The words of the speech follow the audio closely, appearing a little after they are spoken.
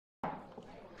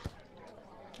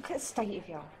Look at the state of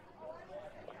you.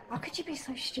 How could you be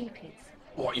so stupid?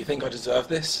 What, you think I deserve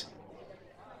this?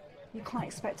 You can't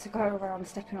expect to go around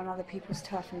stepping on other people's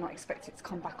turf and not expect it to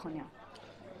come back on you.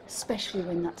 Especially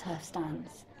when that turf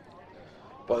stands.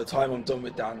 By the time I'm done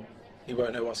with Dan, he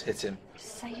won't know what's hit him.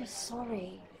 Just say you're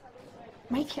sorry.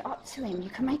 Make it up to him. You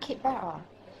can make it better.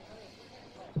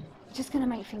 You're just going to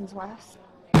make things worse.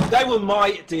 They were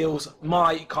my deals,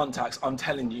 my contacts. I'm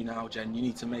telling you now, Jen, you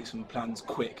need to make some plans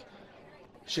quick.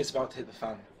 Shit's about to hit the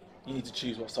fan. You need to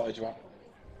choose what side you're on.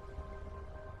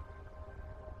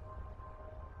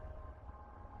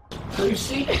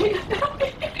 Lucy. I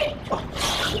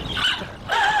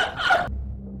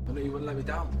knew you wouldn't let me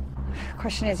down.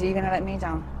 Question is, are you going to let me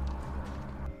down?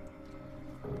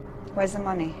 Where's the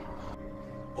money?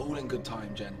 All in good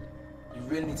time, Jen. You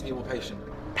really need to be more patient.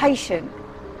 Patient?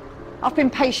 I've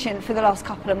been patient for the last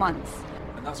couple of months.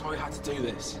 And that's why we had to do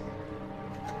this.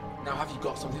 Now, have you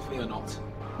got something for me or not?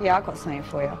 Yeah, I've got something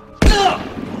for you.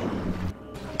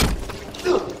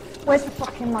 Where's the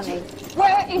fucking money?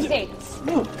 Where is it?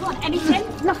 Come on, anything?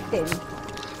 Nothing.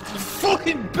 You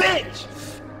fucking bitch!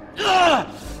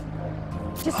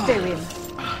 Just do him.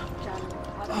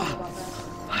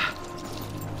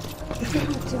 If you're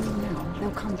not doing now,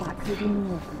 they'll come back, there'll be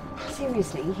more of them.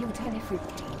 Seriously, he'll tell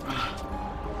everybody.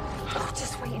 Oh,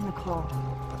 just wait in the car.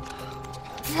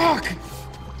 Fuck!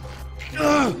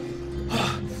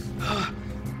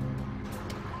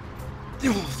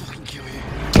 I'll fucking kill you.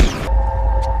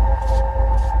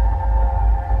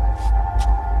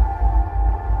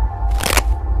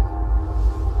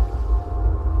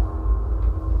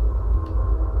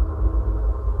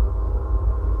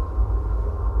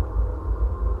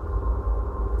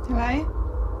 Hello?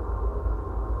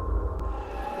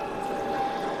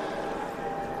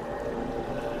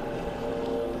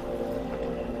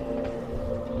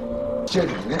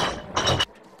 Jenny, yeah?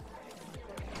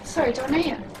 Sorry, do I know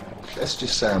you? Let's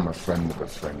just say I'm a friend of a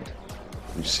friend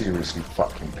who's seriously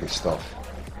fucking pissed off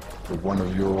with one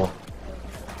of your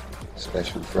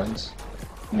special friends.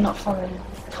 I'm not following.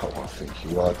 Oh, I think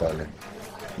you are, darling.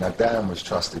 Now, Dan was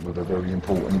trusted with a very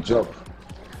important job,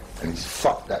 and he's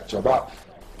fucked that job up.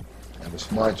 And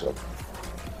it's my job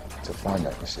to find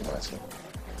that missing item.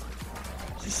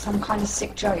 This is some kind of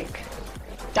sick joke.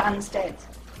 Dan's dead.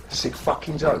 Sick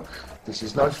fucking joke. This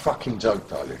is no fucking joke,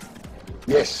 darling.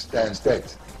 Yes, Dan's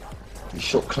dead. He's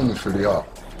shot clean through the heart,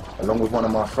 along with one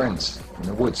of my friends in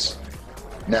the woods.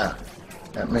 Now,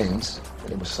 that means that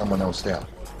there was someone else there.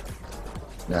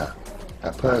 Now,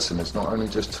 that person has not only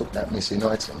just took that missing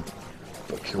item,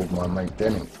 but killed my mate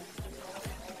Denny.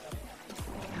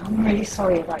 I'm really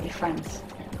sorry about your friends.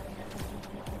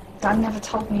 Dan never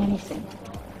told me anything.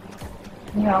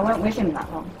 You know, I went with him that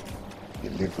long. You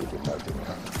lived with him, though, didn't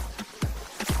you?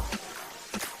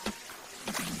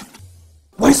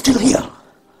 Why still here?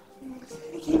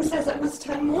 The king says I must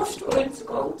turn more straw into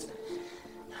gold.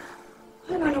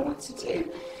 I don't know what to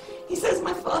do. He says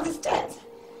my father's dead.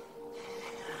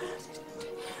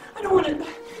 I don't want to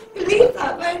believe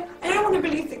that, but I don't want to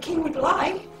believe the king would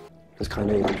lie. Does Kai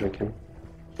know you've been drinking?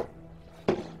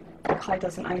 Kai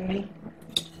doesn't own me.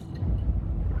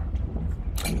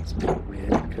 It's a bit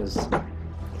weird because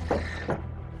I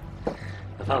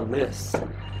found this.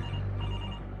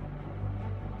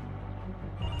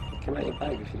 It came out your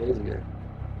bag a few days ago.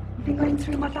 You've been going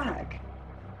through my bag.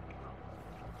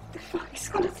 The fuck? It's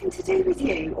got nothing to do with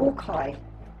you or Kai.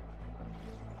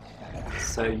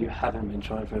 So you haven't been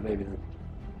trying for a baby then?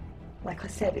 Like I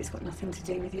said, it's got nothing to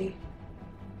do with you.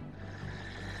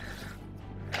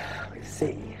 I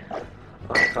see.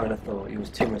 I kind of thought he was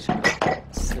too much of a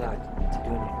slag to do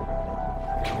anything.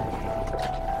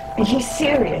 Are you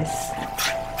serious?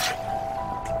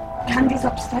 Candy's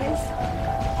upstairs.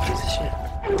 Piece of shit.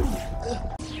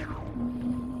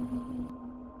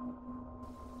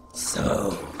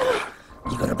 So,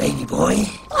 you got a baby boy?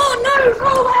 Oh no, go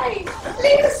away!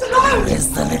 Leave us alone! Where's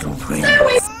the little prince? No,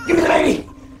 Give me the baby!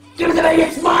 Give me the baby,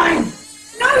 it's mine!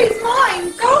 no, it's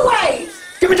mine! Go away!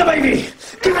 Give me the baby!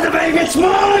 Give me the baby, it's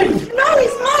mine! No,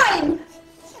 it's mine!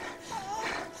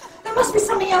 There must be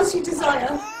something else you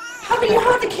desire. Haven't you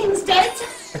heard the king's dead?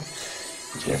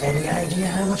 Do you have any idea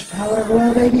how much power a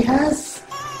royal baby has?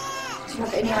 Do you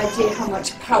have any idea how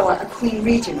much power a Queen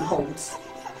Regent holds?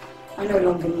 I no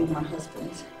longer need my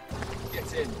husband.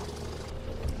 Get in.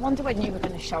 Wonder when you were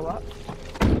going to show up.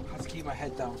 I have to keep my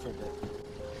head down for a bit.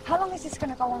 How long is this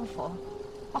going to go on for?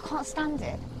 I can't stand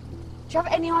it. Do you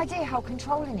have any idea how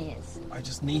controlling he is? I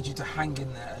just need you to hang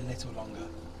in there a little longer.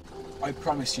 I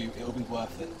promise you it'll be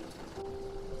worth it.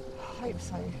 I hope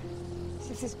so.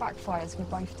 If this backfires, we're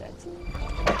both dead.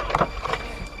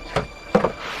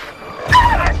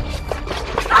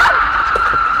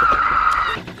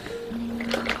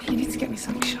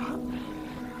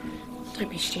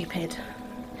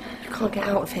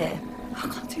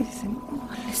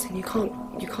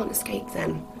 can't escape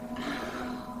then.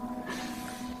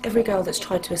 Every girl that's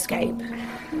tried to escape,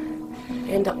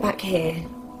 they end up back here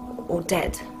or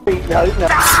dead. No, no.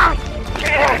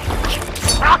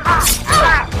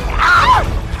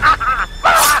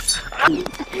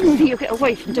 You get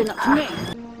away from doing that to me.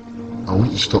 I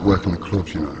want you to stop working the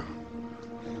clubs, you know.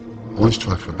 I want you to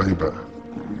try for baby better.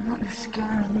 Not this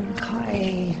girl,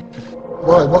 Kai.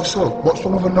 Why? What's up? What's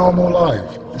wrong with a normal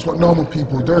life? It's what normal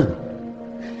people do.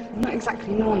 I'm not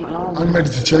exactly normal, are I'm ready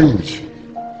to change.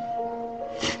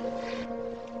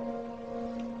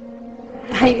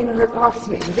 How are you going to look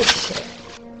after me with this shit?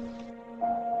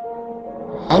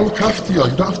 I'll look after you.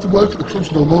 You don't have to work at the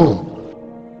clubs no more.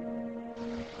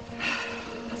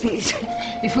 I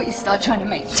think before you start trying to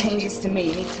make changes to me,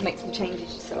 you need to make some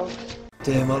changes yourself.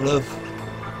 Dear my love,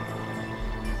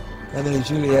 Emily and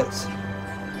Juliet,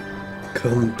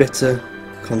 come bitter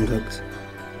conduct,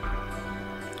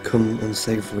 come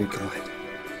unsavoury guide.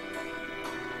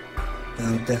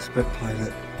 Thou desperate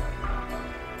pilot,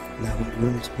 now it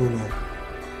runs moon on,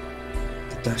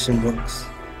 the dashing rocks,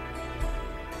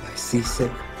 thy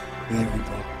seasick, weary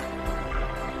boy.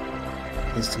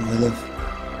 Here's to my love,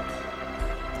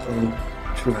 oh,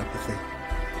 true apathy.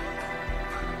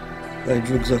 Thy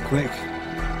drugs are quick,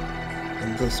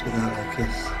 and thus without a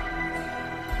kiss,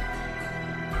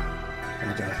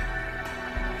 I die.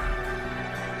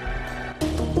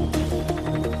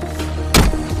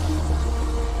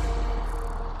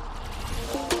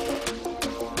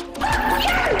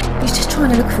 He's just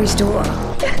trying to look for his daughter.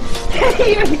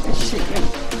 You ain't the shit.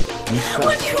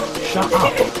 Shut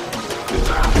up.